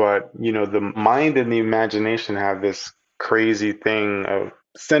 But, the mind and the imagination have this crazy thing of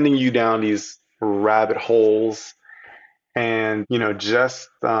sending you down these rabbit holes. And, just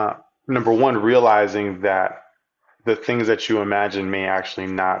number one, realizing that the things that you imagine may actually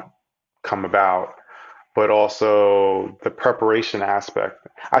not come about, but also the preparation aspect.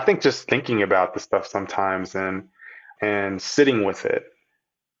 I think just thinking about the stuff sometimes and sitting with it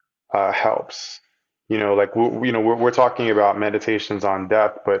helps. Like we're talking about meditations on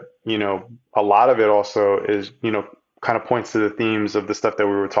death, but a lot of it also is kind of points to the themes of the stuff that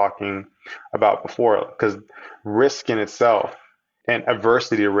we were talking about before, because risk in itself and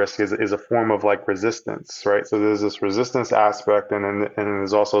adversity to risk is a form of like resistance, right? So there's this resistance aspect, and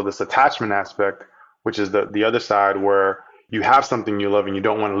there's also this attachment aspect, which is the other side, where you have something you love and you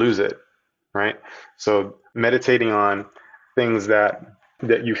don't want to lose it, right? So meditating on things that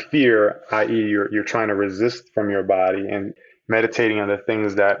you fear, i.e., you're trying to resist from your body, and meditating on the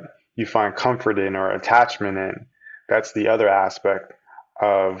things that you find comfort in or attachment in. That's the other aspect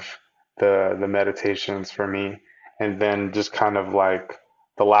of the meditations for me. And then just kind of like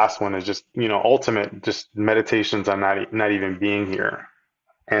the last one is just, ultimate just meditations on not even being here,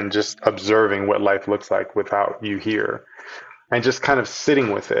 and just observing what life looks like without you here, and just kind of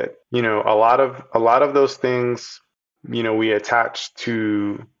sitting with it. A lot of those things, we attach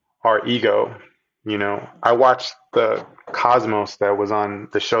to our ego. I watched the Cosmos that was on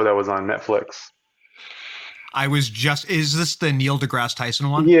the show that was on Netflix. Is this the Neil deGrasse Tyson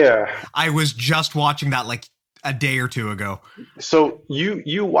one? Yeah. I was just watching that like a day or two ago. So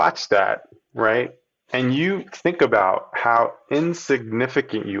you watch that, right? And you think about how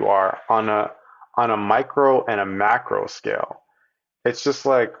insignificant you are on a micro and a macro scale. it's just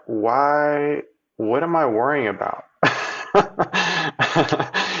like, why, what am I worrying about?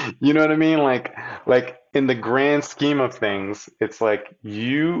 You know what I mean? Like in the grand scheme of things, it's like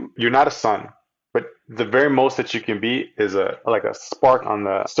you're not a sun, but the very most that you can be is a like a spark on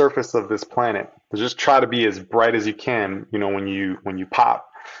the surface of this planet. Just try to be as bright as you can, you know, when you pop.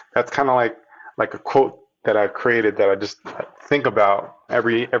 That's kind of like a quote that I've created that I just think about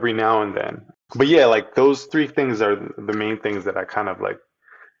every now and then. But yeah, like those three things are the main things that I kind of like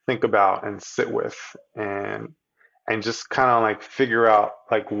think about and sit with and just kind of like figure out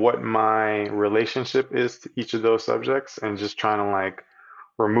like what my relationship is to each of those subjects and just trying to like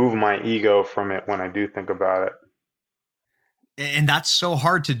remove my ego from it when I do think about it. And that's so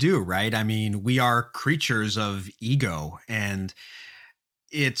hard to do, right? I mean, we are creatures of ego, and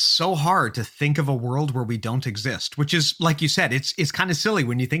it's so hard to think of a world where we don't exist, which is, like you said, it's kind of silly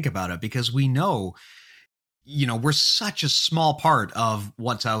when you think about it, because we know, we're such a small part of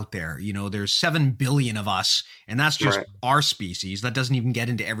what's out there. There's 7 billion of us, and that's just Right. our species. That doesn't even get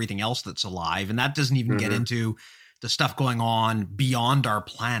into everything else that's alive, and that doesn't even get Hmm. into the stuff going on beyond our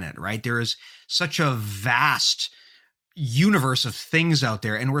planet, right? There is such a vast universe of things out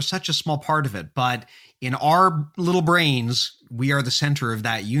there, and we're such a small part of it. But in our little brains, we are the center of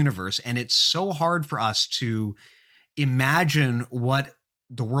that universe, and it's so hard for us to imagine what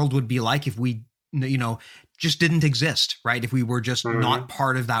the world would be like if we, just didn't exist, right? If we were just Hmm. not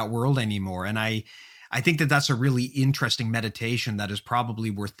part of that world anymore. And I think that that's a really interesting meditation that is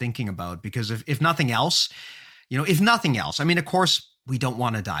probably worth thinking about, because if nothing else, if nothing else, I mean, of course, we don't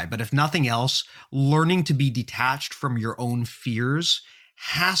want to die, but if nothing else, learning to be detached from your own fears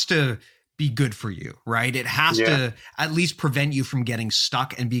has to be good for you, right? It has Yeah. to at least prevent you from getting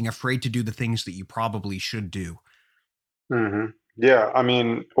stuck and being afraid to do the things that you probably should do. Hmm. Yeah. I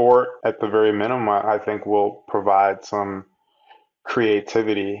mean, or at the very minimum, I think will provide some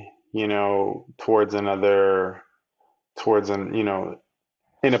creativity, you know, towards an, you know,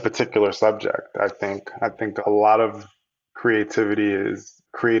 in a particular subject. I think a lot of creativity is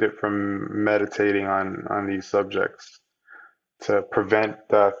created from meditating on these subjects to prevent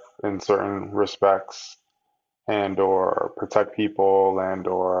death in certain respects and or protect people and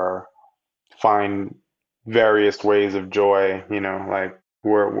or find various ways of joy, you know, like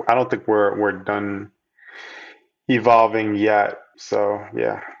I don't think we're done evolving yet. So,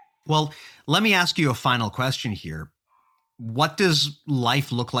 yeah. Well, let me ask you a final question here. What does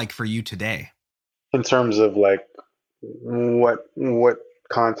life look like for you today? In terms of like what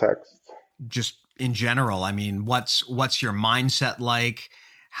context? Just in general, I mean, what's your mindset like?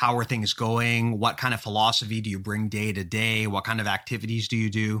 How are things going? What kind of philosophy do you bring day to day? What kind of activities do you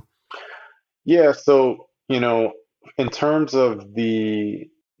do? Yeah, so, you know, in terms of the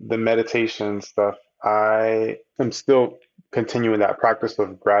meditation stuff, I am still continuing that practice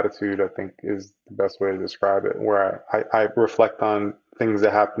of gratitude, I think is the best way to describe it, where I reflect on things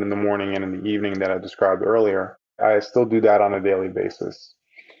that happen in the morning and in the evening that I described earlier. I still do that on a daily basis.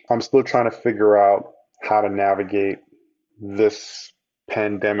 I'm still trying to figure out how to navigate this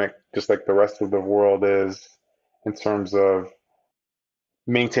pandemic, just like the rest of the world is, in terms of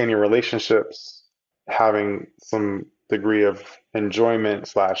maintaining relationships, having some degree of enjoyment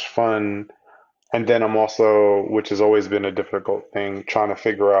slash fun. And then I'm also, which has always been a difficult thing, trying to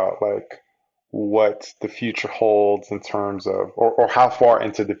figure out like what the future holds in terms of, or how far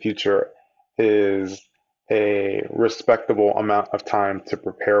into the future is a respectable amount of time to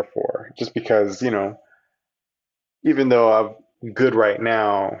prepare for. Just because, you know, even though I'm good right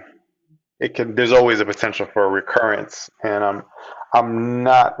now, there's always a potential for a recurrence, and I'm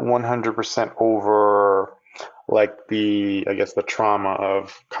not 100% over like I guess the trauma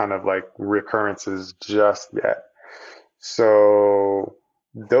of kind of like recurrences just yet. So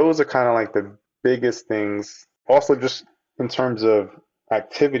those are kind of like the biggest things. Also, just in terms of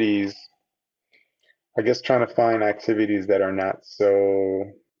activities, I guess trying to find activities that are not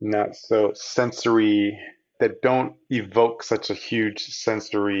so sensory, that don't evoke such a huge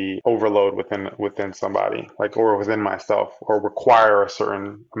sensory overload within somebody, like or within myself, or require a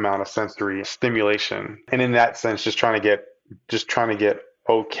certain amount of sensory stimulation. And in that sense, just trying to get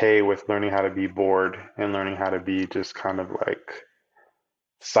okay with learning how to be bored and learning how to be just kind of like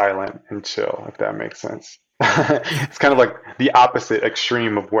silent and chill, if that makes sense. It's kind of like the opposite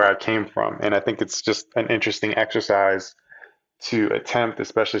extreme of where I came from. And I think it's just an interesting exercise to attempt,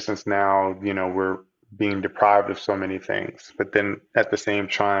 especially since now, you know, we're being deprived of so many things, but then at the same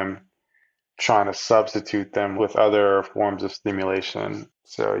time, trying to substitute them with other forms of stimulation.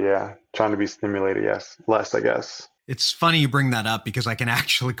 So, yeah, trying to be stimulated, yes, less, I guess. It's funny you bring that up because I can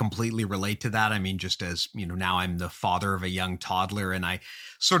actually completely relate to that. I mean, just as, now I'm the father of a young toddler, and I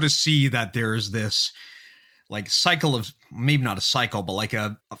sort of see that there's this like cycle of, maybe not a cycle, but like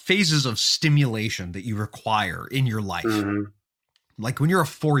a phases of stimulation that you require in your life. Mm-hmm. Like when you're a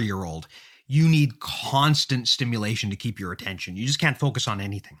 4-year-old, you need constant stimulation to keep your attention. You just can't focus on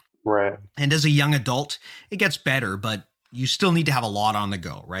anything. Right. And as a young adult, it gets better, but you still need to have a lot on the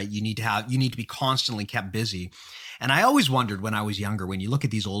go, right? You need to be constantly kept busy. And I always wondered when I was younger, when you look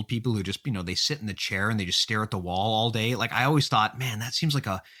at these old people who just, they sit in the chair and they just stare at the wall all day. Like I always thought, man, that seems like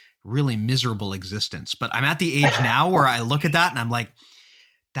a really miserable existence. But I'm at the age now where I look at that and I'm like,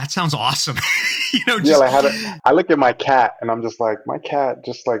 that sounds awesome. Yeah, like I look at my cat and I'm just like, my cat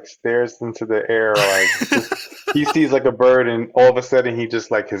just like stares into the air, like he sees like a bird and all of a sudden he just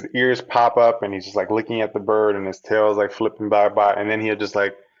like his ears pop up and he's just like looking at the bird and his tail is like flipping by and then he'll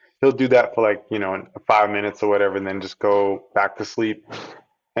do that for like 5 minutes or whatever and then just go back to sleep.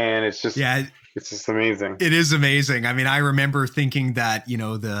 And it's just it's just amazing. It is amazing. I mean, I remember thinking that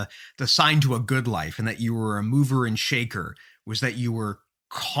the sign to a good life and that you were a mover and shaker was that you were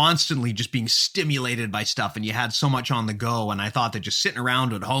constantly just being stimulated by stuff and you had so much on the go. And I thought that just sitting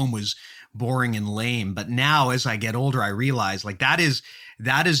around at home was boring and lame. But now as I get older, I realize like that is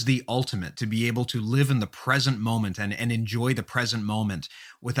the ultimate, to be able to live in the present moment and enjoy the present moment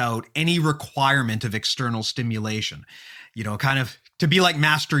without any requirement of external stimulation. Kind of to be like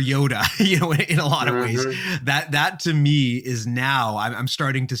Master Yoda, in a lot of ways. That to me is now, I'm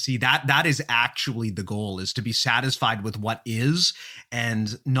starting to see that is actually the goal, is to be satisfied with what is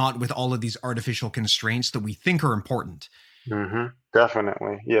and not with all of these artificial constraints that we think are important. Mm-hmm.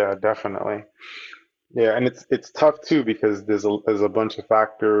 Definitely. Yeah, definitely. Yeah, and it's tough too because there's a bunch of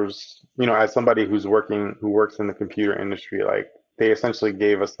factors. As somebody who works in the computer industry, like they essentially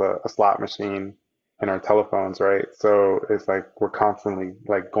gave us a slot machine in our telephones, right? So it's like we're constantly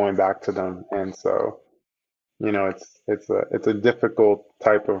like going back to them, and so it's a difficult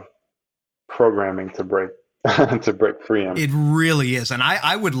type of programming to break to break free in. It really is, and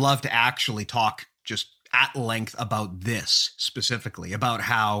I would love to actually talk just at length about this specifically, about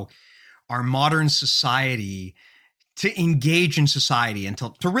how our modern society, to engage in society and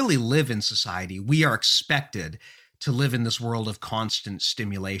to really live in society, we are expected to live in this world of constant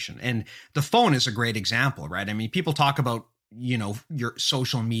stimulation. And the phone is a great example, right? I mean, people talk about, your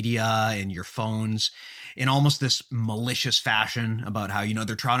social media and your phones in almost this malicious fashion about how,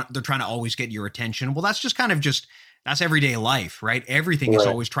 they're trying to always get your attention. Well, that's just that's everyday life, right? Everything is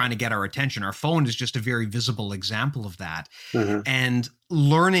always trying to get our attention. Our phone is just a very visible example of that. Mm-hmm. And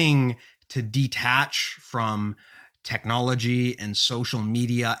learning to detach from technology and social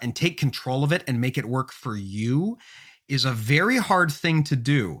media and take control of it and make it work for you is a very hard thing to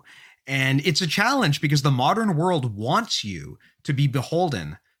do. And it's a challenge because the modern world wants you to be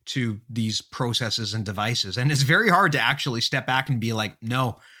beholden to these processes and devices. And it's very hard to actually step back and be like,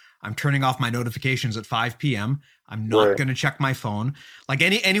 no, I'm turning off my notifications at 5 p.m. I'm not going to check my phone. Like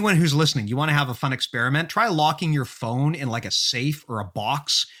anyone who's listening, you want to have a fun experiment, try locking your phone in like a safe or a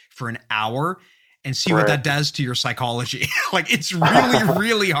box for an hour and see what that does to your psychology. Like it's really,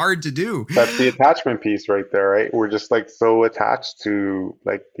 really hard to do. That's the attachment piece right there, right? We're just like so attached to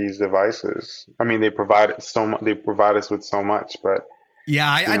like these devices. I mean, they provide us with so much, but yeah,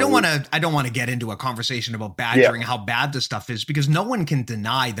 I don't want to get into a conversation about badgering how bad this stuff is, because no one can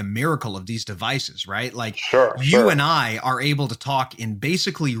deny the miracle of these devices, right? Like you and I are able to talk in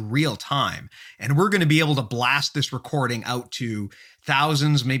basically real time, and we're going to be able to blast this recording out to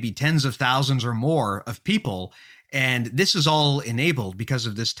thousands, maybe tens of thousands or more of people. And this is all enabled because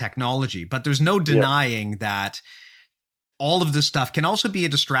of this technology. But there's no denying that all of this stuff can also be a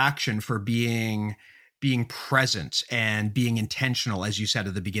distraction for being present and being intentional, as you said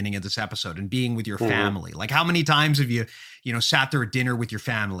at the beginning of this episode, and being with your family. Like how many times have you sat there at dinner with your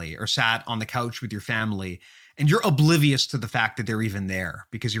family or sat on the couch with your family and you're oblivious to the fact that they're even there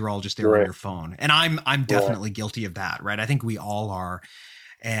because you're all just there on your phone? And I'm definitely guilty of that, right? I think we all are.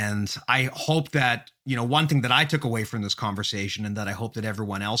 And I hope that, one thing that I took away from this conversation, and that I hope that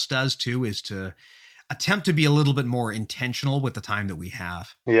everyone else does too, is to attempt to be a little bit more intentional with the time that we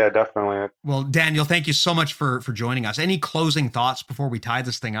have. Yeah, definitely. Well, Daniel, thank you so much for joining us. Any closing thoughts before we tie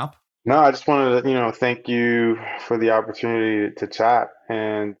this thing up? No, I just wanted to, thank you for the opportunity to chat,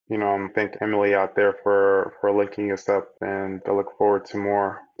 and, thank Emily out there for linking us up, and I look forward to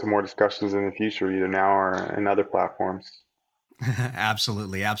more discussions in the future, either now or in other platforms.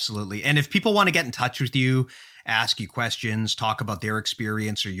 Absolutely. Absolutely. And if people want to get in touch with you, ask you questions, talk about their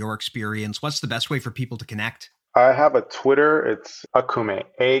experience or your experience, what's the best way for people to connect? I have a Twitter. It's Akume,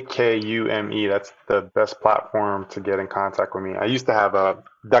 Akume. That's the best platform to get in contact with me. I used to have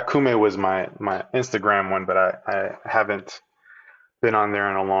Dakume was my Instagram one, but I haven't been on there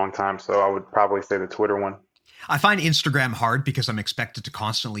in a long time. So I would probably say the Twitter one. I find Instagram hard because I'm expected to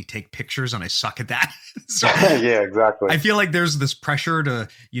constantly take pictures and I suck at that. So yeah, exactly. I feel like there's this pressure to,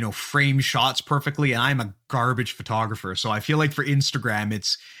 frame shots perfectly, and I'm a garbage photographer. So I feel like for Instagram,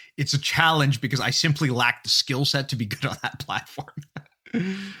 it's a challenge because I simply lack the skill set to be good on that platform.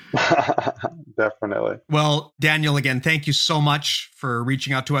 Definitely. Well, Daniel, again, thank you so much for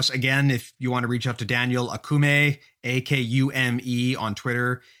reaching out to us. Again, if you want to reach out to Daniel, Akume, Akume on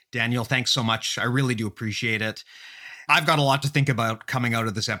Twitter. Daniel, thanks so much. I really do appreciate it. I've got a lot to think about coming out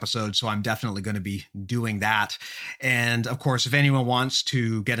of this episode, so I'm definitely going to be doing that. And of course, if anyone wants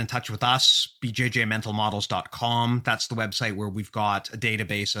to get in touch with us, bjjmentalmodels.com. That's the website where we've got a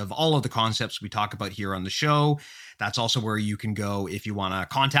database of all of the concepts we talk about here on the show. That's also where you can go if you want to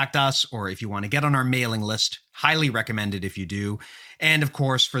contact us or if you want to get on our mailing list. Highly recommended if you do. And of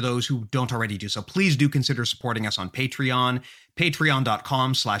course, for those who don't already do so, please do consider supporting us on Patreon,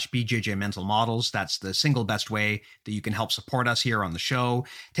 patreon.com/bjjmentalmodels. That's the single best way that you can help support us here on the show.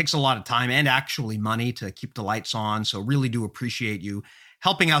 It takes a lot of time and actually money to keep the lights on. So really do appreciate you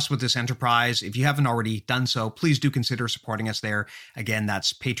helping us with this enterprise. If you haven't already done so, please do consider supporting us there. Again,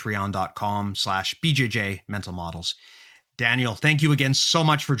 that's patreon.com/bjjmentalmodels. Daniel, thank you again so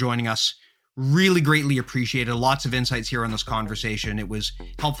much for joining us. Really greatly appreciated. Lots of insights here on this conversation. It was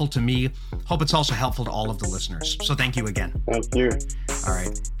helpful to me. Hope it's also helpful to all of the listeners. So thank you again. Thank you. All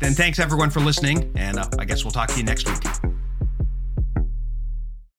right. Then thanks everyone for listening. And I guess we'll talk to you next week.